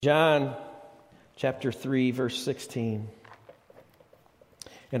John chapter 3, verse 16.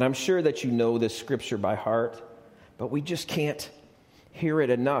 And I'm sure that you know this scripture by heart, but we just can't hear it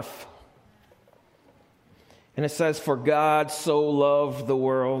enough. And it says, "For God so loved the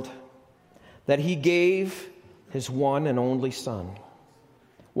world that he gave his one and only Son."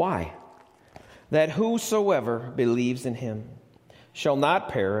 Why? "That whosoever believes in him shall not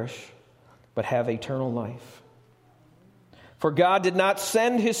perish, but have eternal life. For God did not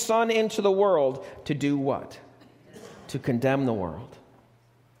send his Son into the world to do what? To condemn the world."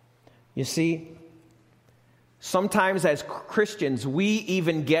 You see, sometimes as Christians, we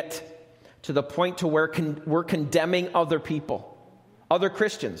even get to the point to where we're condemning other people, other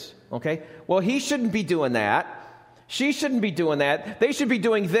Christians, okay? Well, he shouldn't be doing that. She shouldn't be doing that. They should be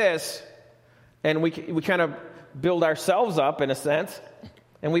doing this. And we kind of build ourselves up in a sense,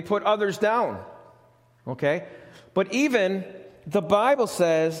 and we put others down, okay? But even the Bible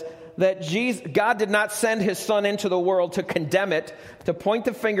says that God did not send his Son into the world to condemn it, to point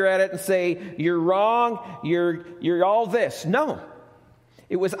the finger at it and say, "You're wrong, you're all this." No.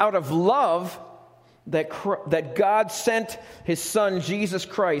 It was out of love that God sent his Son, Jesus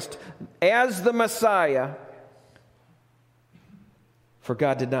Christ, as the Messiah. For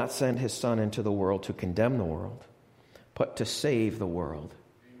God did not send his Son into the world to condemn the world, but to save the world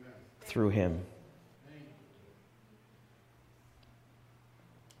through him.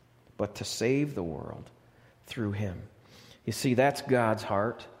 But to save the world through him. You see, that's God's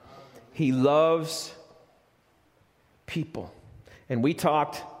heart. He loves people. And we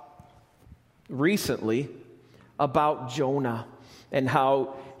talked recently about Jonah and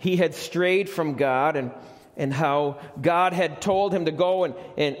how he had strayed from God and how God had told him to go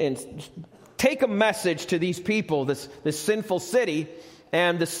and take a message to these people, this sinful city,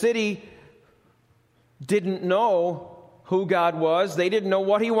 and the city didn't know who God was. They didn't know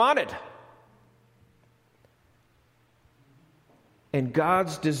what he wanted. And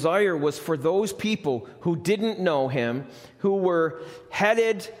God's desire was for those people who didn't know him, who were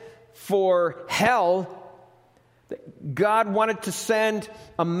headed for hell. God wanted to send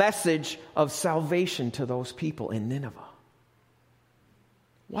a message of salvation to those people in Nineveh.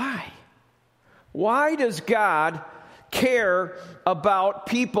 Why? Why does God care about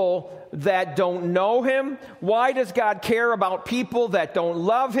people that don't know him? Why does God care about people that don't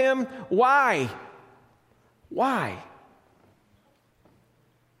love him? Why? Why?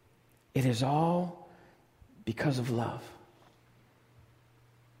 It is all because of love.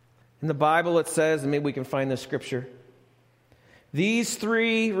 In the Bible it says, and maybe we can find this scripture, these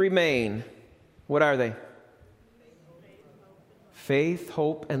three remain. What are they? Faith,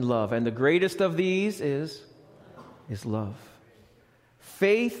 hope, and love. And the greatest of these is love.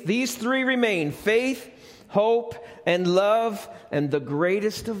 Faith, these three remain. Faith, hope, and love. And the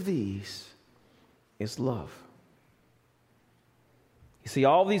greatest of these is love. You see,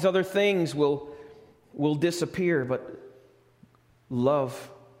 all these other things will disappear, but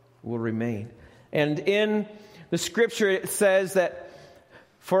love will remain. And in the scripture it says that,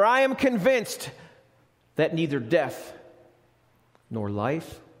 "For I am convinced that neither death, nor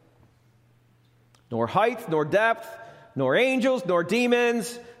life, nor height, nor depth, nor angels, nor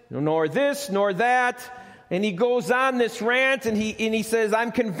demons, nor this, nor that." And he goes on this rant and he says,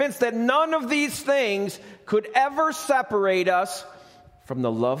 "I'm convinced that none of these things could ever separate us from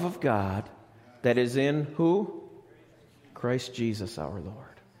the love of God that is in" who? Christ Jesus our Lord.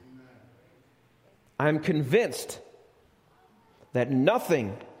 I'm convinced that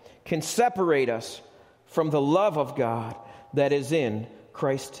nothing can separate us from the love of God that is in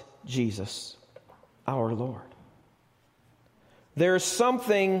Christ Jesus our Lord. There is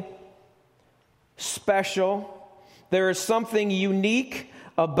something special, there is something unique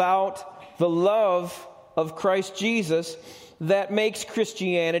about the love of Christ Jesus that makes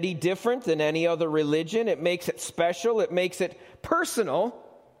Christianity different than any other religion. It makes it special, it makes it personal,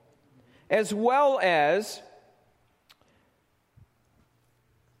 as well as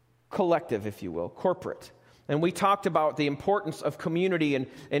collective, if you will, corporate. And we talked about the importance of community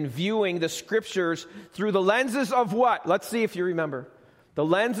and viewing the scriptures through the lenses of what? Let's see if you remember. The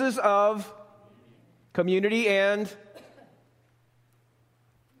lenses of community and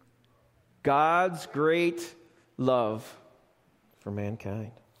God's great love for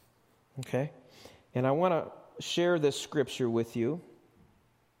mankind. Okay? And I want to share this scripture with you.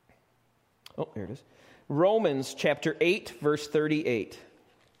 Oh, here it is. Romans chapter 8, verse 38.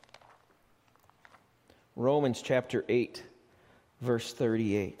 Romans chapter 8, verse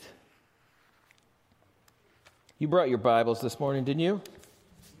 38. You brought your Bibles this morning, didn't you?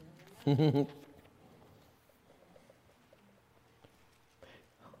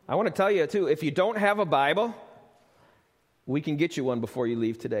 I want to tell you, too, if you don't have a Bible, we can get you one before you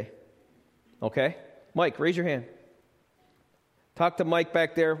leave today. Okay? Mike, raise your hand. Talk to Mike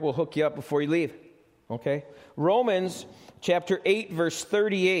back there. We'll hook you up before you leave. Okay? Romans chapter 8, verse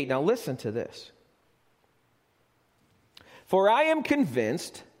 38. Now listen to this. For I am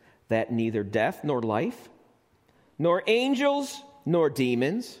convinced that neither death nor life, nor angels nor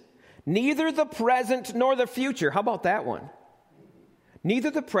demons, neither the present nor the future. How about that one?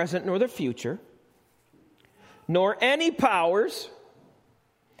 Neither the present nor the future, nor any powers,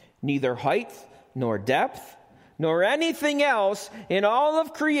 neither height nor depth, nor anything else in all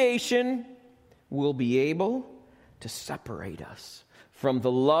of creation will be able to separate us from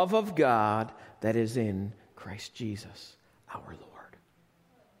the love of God that is in Christ Jesus, our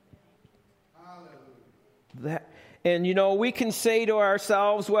Lord. And we can say to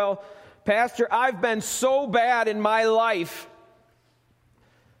ourselves, well, Pastor, I've been so bad in my life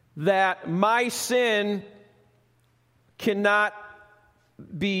that my sin cannot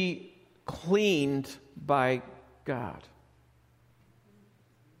be cleaned by God.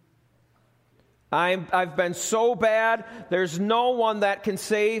 I've been so bad, there's no one that can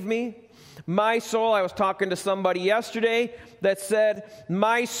save me. My soul, I was talking to somebody yesterday that said,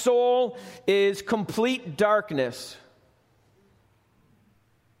 my soul is complete darkness.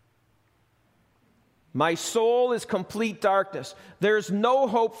 My soul is complete darkness. There's no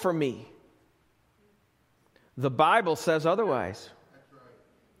hope for me. The Bible says otherwise.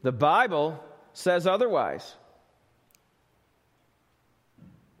 The Bible says otherwise.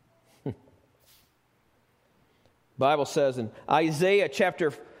 Bible says in Isaiah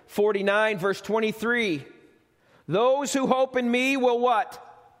chapter 49, verse 23, those who hope in me will what?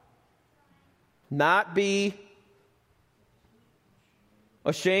 Not be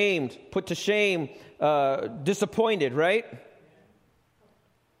ashamed, put to shame, disappointed, right?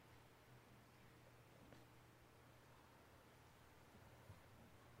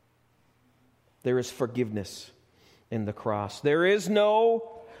 There is forgiveness in the cross. There is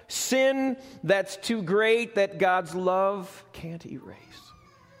no sin that's too great that God's love can't erase.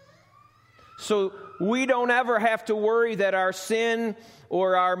 So we don't ever have to worry that our sin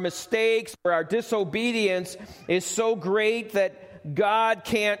or our mistakes or our disobedience is so great that God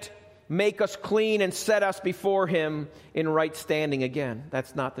can't make us clean and set us before Him in right standing again.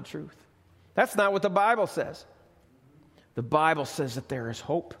 That's not the truth. That's not what the Bible says. The Bible says that there is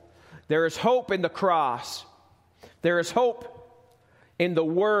hope. There is hope in the cross. There is hope in the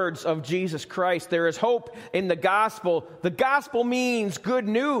words of Jesus Christ. There is hope in the gospel. The gospel means good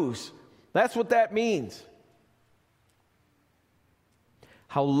news. That's what that means.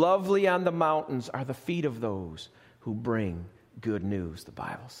 How lovely on the mountains are the feet of those who bring good news, the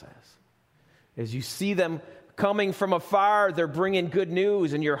Bible says. As you see them coming from afar, they're bringing good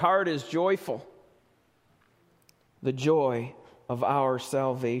news, and your heart is joyful. The joy of our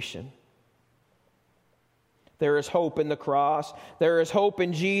salvation. There is hope in the cross. There is hope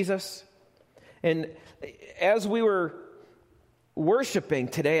in Jesus. And as we were worshiping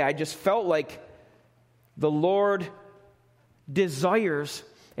today, I just felt like the Lord desires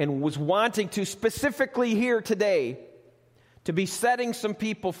and was wanting to specifically here today to be setting some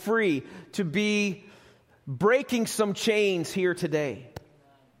people free, to be breaking some chains here today.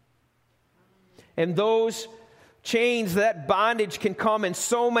 And those chains, that bondage can come in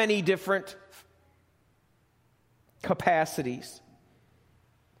so many different capacities.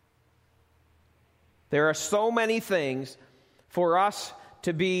 There are so many things for us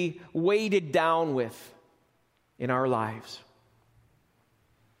to be weighted down with in our lives.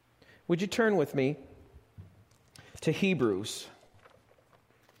 Would you turn with me to Hebrews?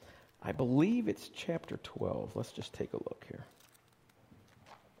 I believe it's chapter 12. Let's just take a look here.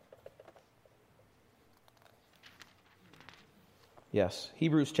 Yes,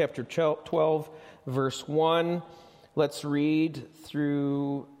 Hebrews chapter 12, verse 1. Let's read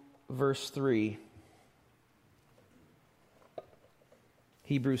through verse 3.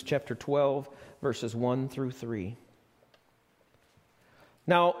 Hebrews chapter 12, verses 1 through 3.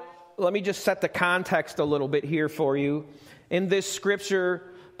 Now, let me just set the context a little bit here for you. In this scripture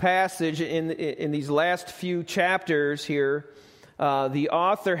passage, in these last few chapters here, the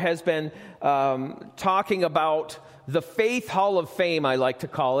author has been talking about the Faith Hall of Fame, I like to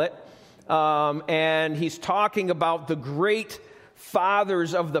call it. And he's talking about the great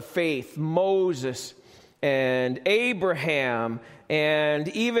fathers of the faith, Moses and Abraham, and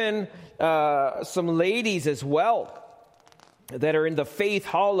even some ladies as well. that are in the Faith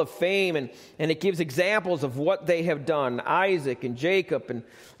Hall of Fame, and it gives examples of what they have done, Isaac and Jacob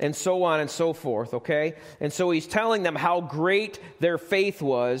and so on and so forth, okay? And so he's telling them how great their faith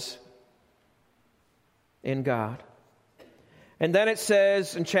was in God. And then it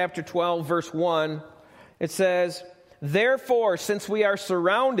says in chapter 12, verse 1, it says, "Therefore, since we are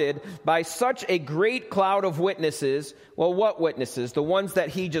surrounded by such a great cloud of witnesses," well, what witnesses? The ones that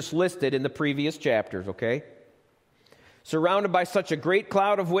he just listed in the previous chapters, okay? "Surrounded by such a great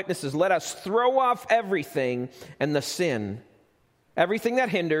cloud of witnesses, let us throw off everything and the sin, everything that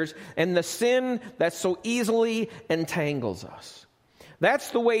hinders, and the sin that so easily entangles us."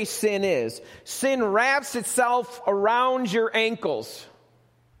 That's the way sin is. Sin wraps itself around your ankles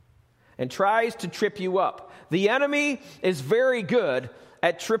and tries to trip you up. The enemy is very good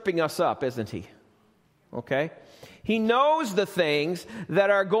at tripping us up, isn't he? Okay? He knows the things that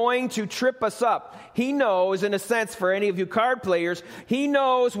are going to trip us up. He knows, in a sense, for any of you card players, he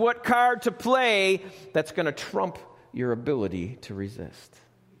knows what card to play that's going to trump your ability to resist.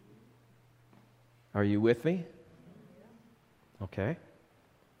 Are you with me? Okay.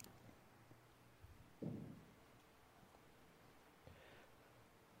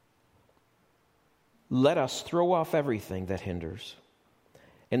 Let us throw off everything that hinders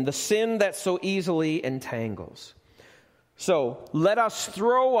and the sin that so easily entangles. So, let us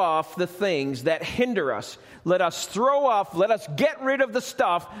throw off the things that hinder us. Let us get rid of the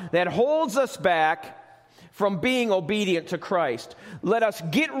stuff that holds us back from being obedient to Christ. Let us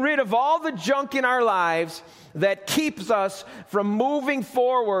get rid of all the junk in our lives that keeps us from moving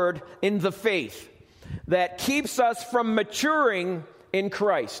forward in the faith, that keeps us from maturing in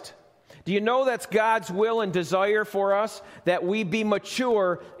Christ. Do you know that's God's will and desire for us, that we be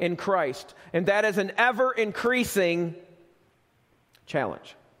mature in Christ? And that is an ever-increasing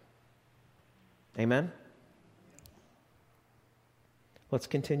challenge. Amen? Let's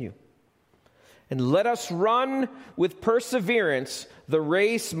continue. "And let us run with perseverance the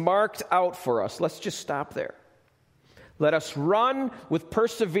race marked out for us." Let's just stop there. Let us run with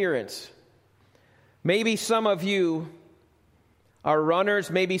perseverance. Maybe some of you are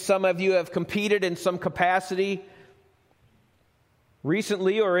runners. Maybe some of you have competed in some capacity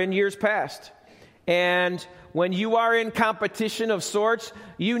recently or in years past. And when you are in competition of sorts,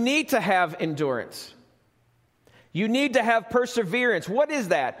 you need to have endurance. You need to have perseverance. What is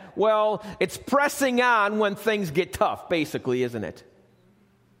that? Well, it's pressing on when things get tough, basically, isn't it?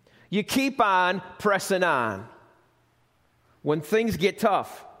 You keep on pressing on when things get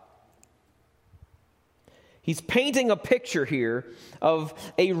tough. He's painting a picture here of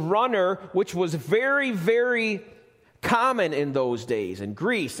a runner, which was very, very common in those days, in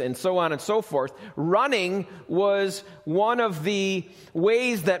Greece and so on and so forth. Running was one of the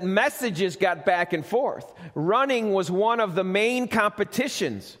ways that messages got back and forth. Running was one of the main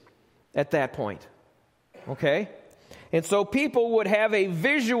competitions at that point. Okay? And so people would have a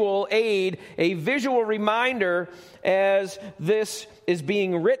visual aid, a visual reminder as this is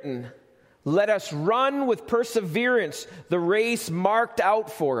being written. Let us run with perseverance the race marked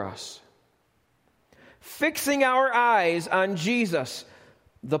out for us, fixing our eyes on Jesus,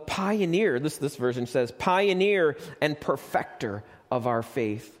 the pioneer. This version says pioneer and perfecter of our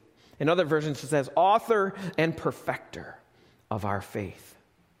faith. In other versions it says author and perfecter of our faith.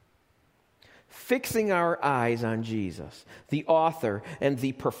 Fixing our eyes on Jesus, the author and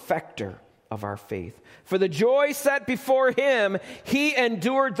the perfecter of our faith. For the joy set before him, he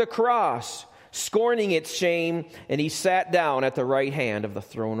endured the cross, scorning its shame, and he sat down at the right hand of the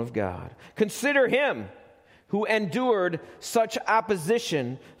throne of God. Consider him who endured such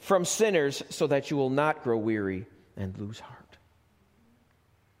opposition from sinners, so that you will not grow weary and lose heart.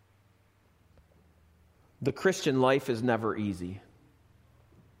 The Christian life is never easy.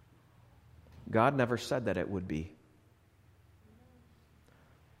 God never said that it would be.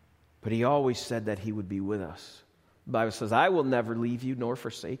 But he always said that he would be with us. The Bible says, I will never leave you nor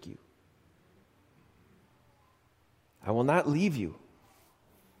forsake you. I will not leave you.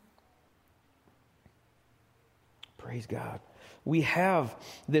 Praise God. We have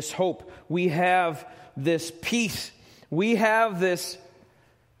this hope. We have this peace. We have this.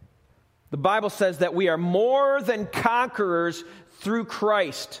 The Bible says that we are more than conquerors through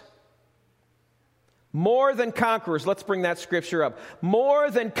Christ. More than conquerors. Let's bring that scripture up. More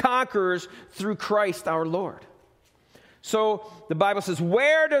than conquerors through Christ our Lord. So the Bible says,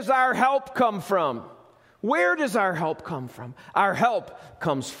 where does our help come from? Where does our help come from? Our help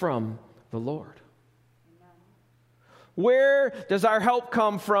comes from the Lord. Where does our help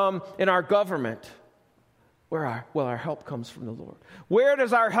come from in our government? Our help comes from the Lord. Where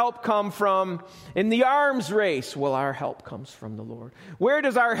does our help come from in the arms race? Well, our help comes from the Lord. Where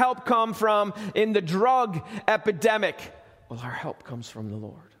does our help come from in the drug epidemic? Well, our help comes from the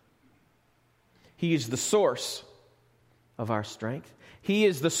Lord. He is the source of our strength. He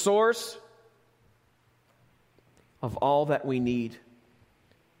is the source of all that we need.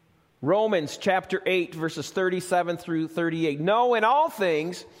 Romans chapter 8, verses 37 through 38. No, in all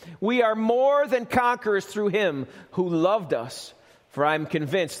things, we are more than conquerors through him who loved us. For I'm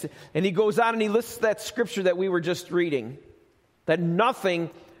convinced. And he goes on and he lists that scripture that we were just reading. That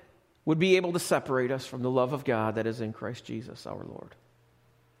nothing would be able to separate us from the love of God that is in Christ Jesus our Lord.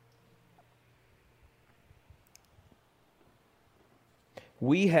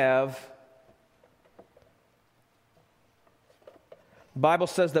 We have... The Bible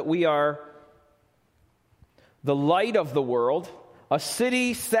says that we are the light of the world, a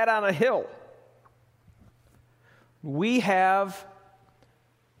city set on a hill. We have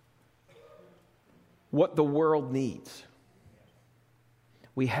what the world needs.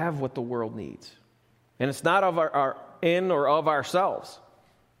 We have what the world needs. And it's not of our in or of ourselves.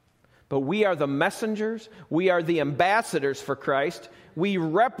 But we are the messengers. We are the ambassadors for Christ. We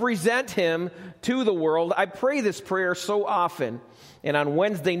represent him to the world. I pray this prayer so often. And on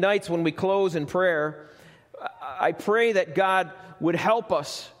Wednesday nights when we close in prayer, I pray that God would help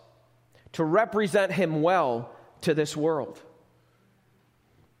us to represent him well to this world.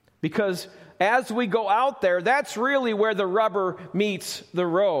 Because as we go out there, that's really where the rubber meets the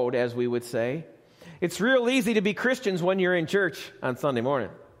road, as we would say. It's real easy to be Christians when you're in church on Sunday morning.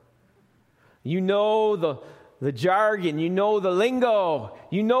 You know the jargon, you know the lingo,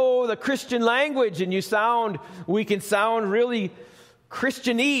 you know the Christian language, and we can sound really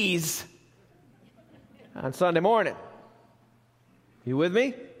Christianese on Sunday morning. You with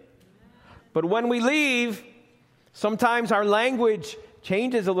me? But when we leave, sometimes our language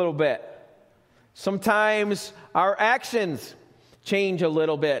changes a little bit. Sometimes our actions change a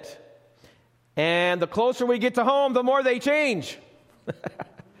little bit. And the closer we get to home, the more they change.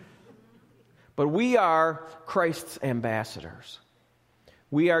 But we are Christ's ambassadors.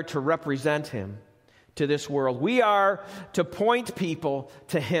 We are to represent him to this world. We are to point people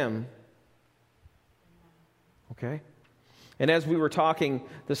to him. Okay? And as we were talking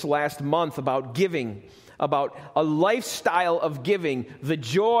this last month about giving, about a lifestyle of giving, the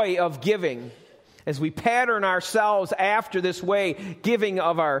joy of giving, as we pattern ourselves after this way, giving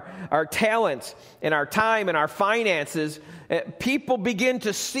of our talents and our time and our finances, people begin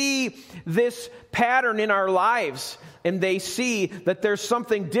to see this pattern in our lives, and they see that there's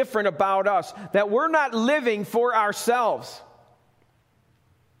something different about us, that we're not living for ourselves.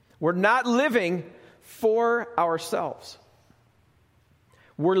 We're not living for ourselves.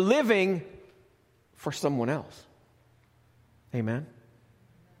 We're living for someone else. Amen?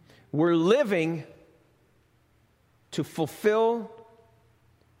 We're living to fulfill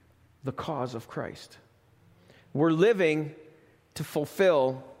the cause of Christ. We're living to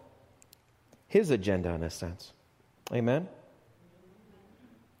fulfill his agenda in a sense. Amen?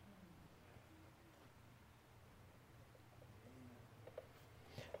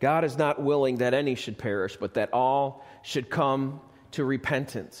 God is not willing that any should perish, but that all should come to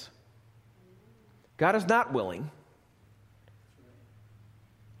repentance. God is not willing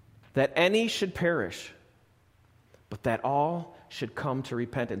that any should perish, but that all should come to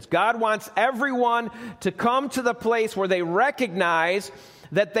repentance. God wants everyone to come to the place where they recognize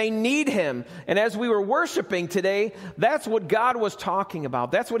that they need him. And as we were worshiping today, that's what God was talking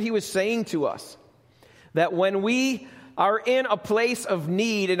about. That's what he was saying to us. That when we are in a place of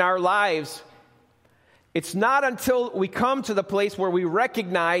need in our lives, it's not until we come to the place where we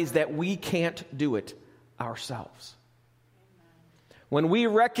recognize that we can't do it ourselves. When we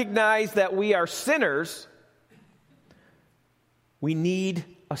recognize that we are sinners, we need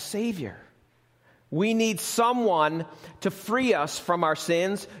a Savior. We need someone to free us from our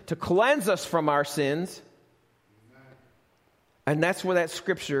sins, to cleanse us from our sins. And that's where that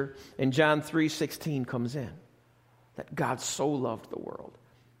scripture in John 3:16 comes in. That God so loved the world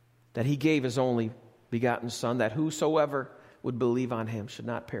that he gave his only begotten Son, that whosoever would believe on him should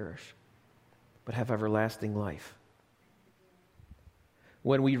not perish, but have everlasting life.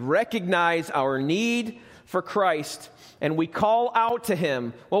 When we recognize our need for Christ and we call out to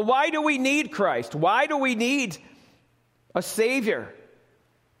him, well, why do we need Christ? Why do we need a Savior?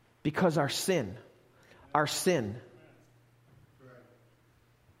 Because our sin.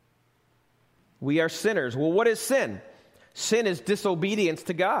 We are sinners. Well, what is sin? Sin is disobedience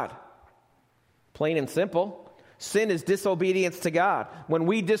to God. Plain and simple. Sin is disobedience to God. When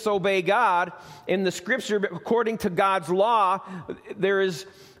we disobey God, in the Scripture, according to God's law,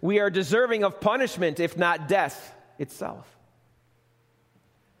 we are deserving of punishment, if not death itself.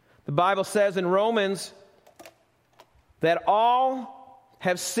 The Bible says in Romans that all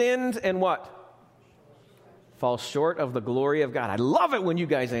have sinned and what? Fall short of the glory of God. I love it when you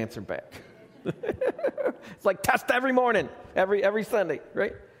guys answer back. It's like test every morning, every Sunday,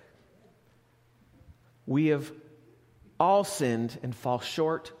 right? We have all sinned and fall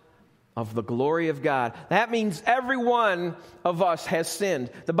short of the glory of God. That means every one of us has sinned.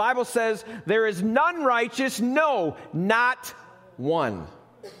 The Bible says there is none righteous, no, not one.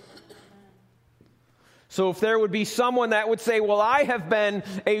 So if there would be someone that would say, well, I have been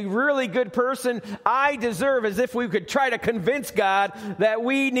a really good person, I deserve, as if we could try to convince God that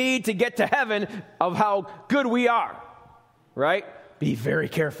we need to get to heaven of how good we are, right? Be very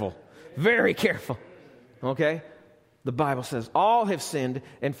careful, okay? The Bible says all have sinned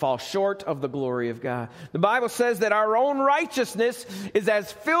and fall short of the glory of God. The Bible says that our own righteousness is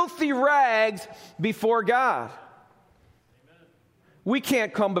as filthy rags before God. We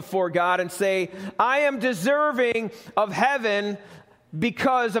can't come before God and say, I am deserving of heaven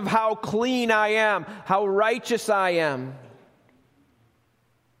because of how clean I am, how righteous I am.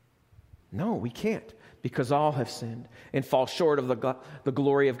 No, we can't, because all have sinned and fall short of the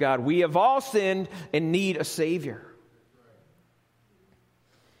glory of God. We have all sinned and need a Savior.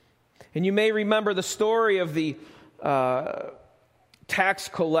 And you may remember the story of the tax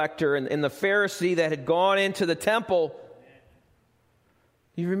collector and the Pharisee that had gone into the temple.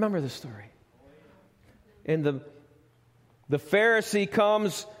 You remember the story. And the Pharisee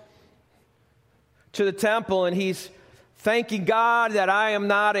comes to the temple and he's thanking God that I am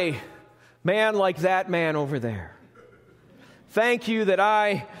not a man like that man over there. Thank you that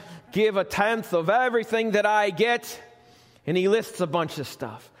I give a tenth of everything that I get. And he lists a bunch of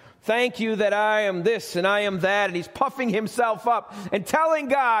stuff. Thank you that I am this and I am that. And he's puffing himself up and telling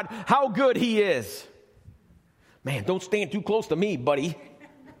God how good he is. Man, don't stand too close to me, buddy.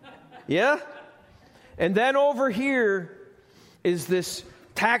 Yeah? And then over here is this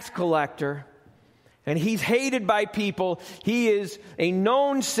tax collector, and he's hated by people. He is a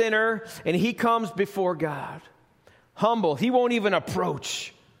known sinner, and he comes before God. Humble. He won't even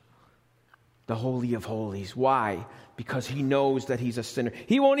approach the Holy of Holies. Why? Because he knows that he's a sinner.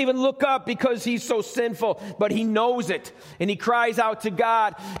 He won't even look up because he's so sinful, but he knows it. And he cries out to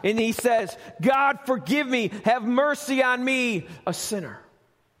God, and he says, God, forgive me. Have mercy on me, a sinner.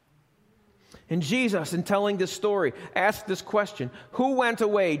 And Jesus, in telling this story, asked this question: who went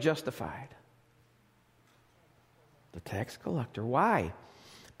away justified? The tax collector. Why?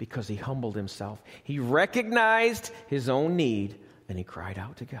 Because he humbled himself. He recognized his own need, and he cried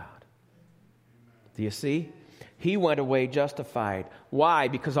out to God. Do you see? He went away justified. Why?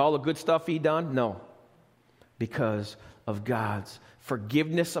 Because all the good stuff he done? No. Because of God's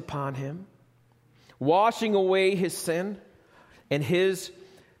forgiveness upon him, washing away his sin, and his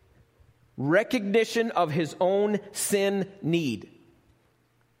recognition of his own sin need.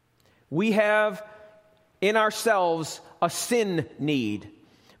 We have in ourselves a sin need.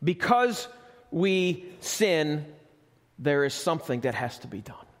 Because we sin, there is something that has to be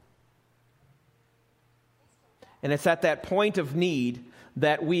done. And it's at that point of need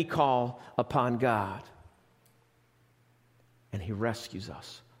that we call upon God. And he rescues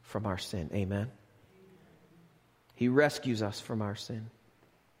us from our sin. Amen? He rescues us from our sin.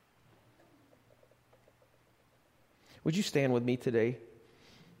 Would you stand with me today?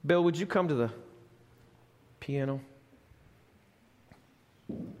 Bill, would you come to the piano?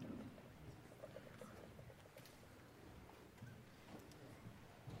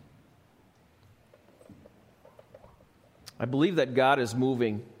 I believe that God is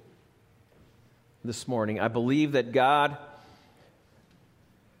moving this morning. I believe that God,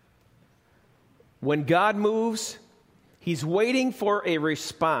 when God moves, he's waiting for a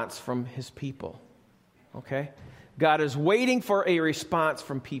response from his people. Okay? God is waiting for a response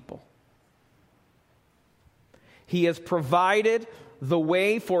from people. He has provided the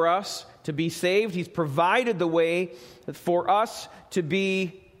way for us to be saved. He's provided the way for us to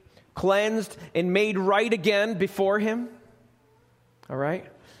be cleansed and made right again before him. All right?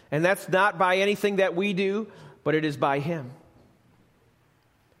 And that's not by anything that we do, but it is by him.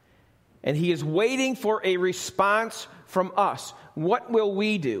 And he is waiting for a response from us. What will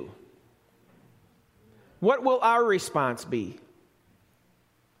we do? What will our response be?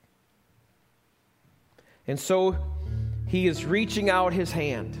 And so he is reaching out his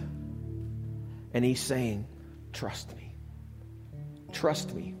hand and he's saying, trust me.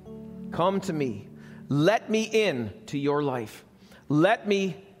 Trust me. Come to me. Let me in to your life. Let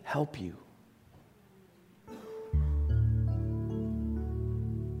me help you.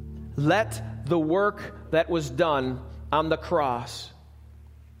 Let the work that was done on the cross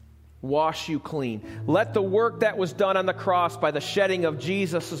wash you clean. Let the work that was done on the cross by the shedding of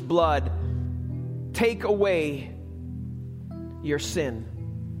Jesus' blood take away your sin.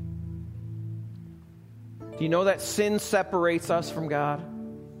 Do you know that sin separates us from God?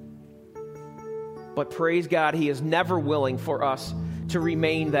 But praise God, He is never willing for us to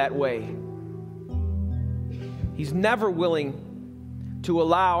remain that way. He's never willing to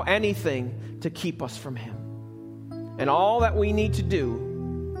allow anything to keep us from Him. And all that we need to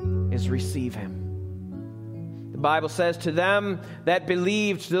do is receive Him. The Bible says, to them that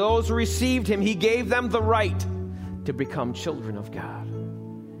believed, to those who received Him, He gave them the right to become children of God.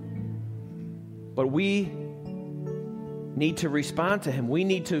 But we need to respond to Him. We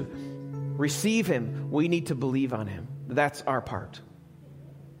need to receive Him. We need to believe on Him. That's our part.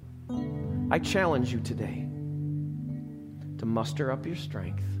 I challenge you today to muster up your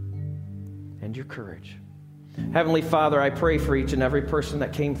strength and your courage. Heavenly Father, I pray for each and every person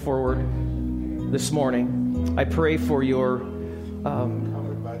that came forward this morning. I pray for your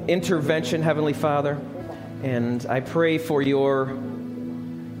intervention, Heavenly Father, and I pray for your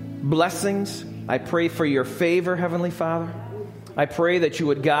blessings. I pray for your favor, Heavenly Father. I pray that you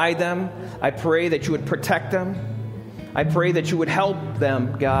would guide them. I pray that you would protect them. I pray that you would help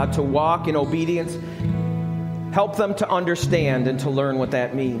them, God, to walk in obedience. Help them to understand and to learn what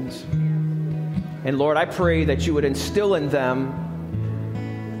that means. And Lord, I pray that you would instill in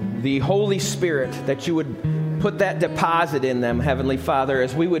them the Holy Spirit, that you would put that deposit in them, Heavenly Father,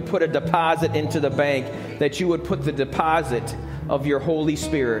 as we would put a deposit into the bank, that you would put the deposit of your Holy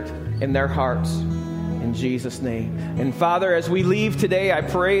Spirit in their hearts. In Jesus' name. And Father, as we leave today, I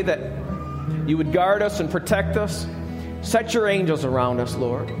pray that you would guard us and protect us. Set your angels around us,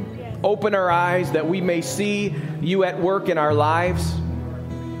 Lord. Open our eyes that we may see you at work in our lives.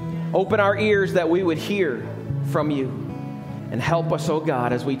 Open our ears that we would hear from you. And help us, oh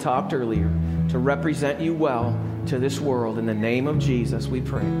God, as we talked earlier, to represent you well to this world. In the name of Jesus, we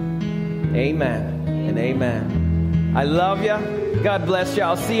pray. Amen and amen. I love you. God bless you.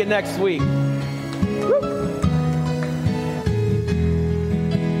 I'll see you next week. Woo.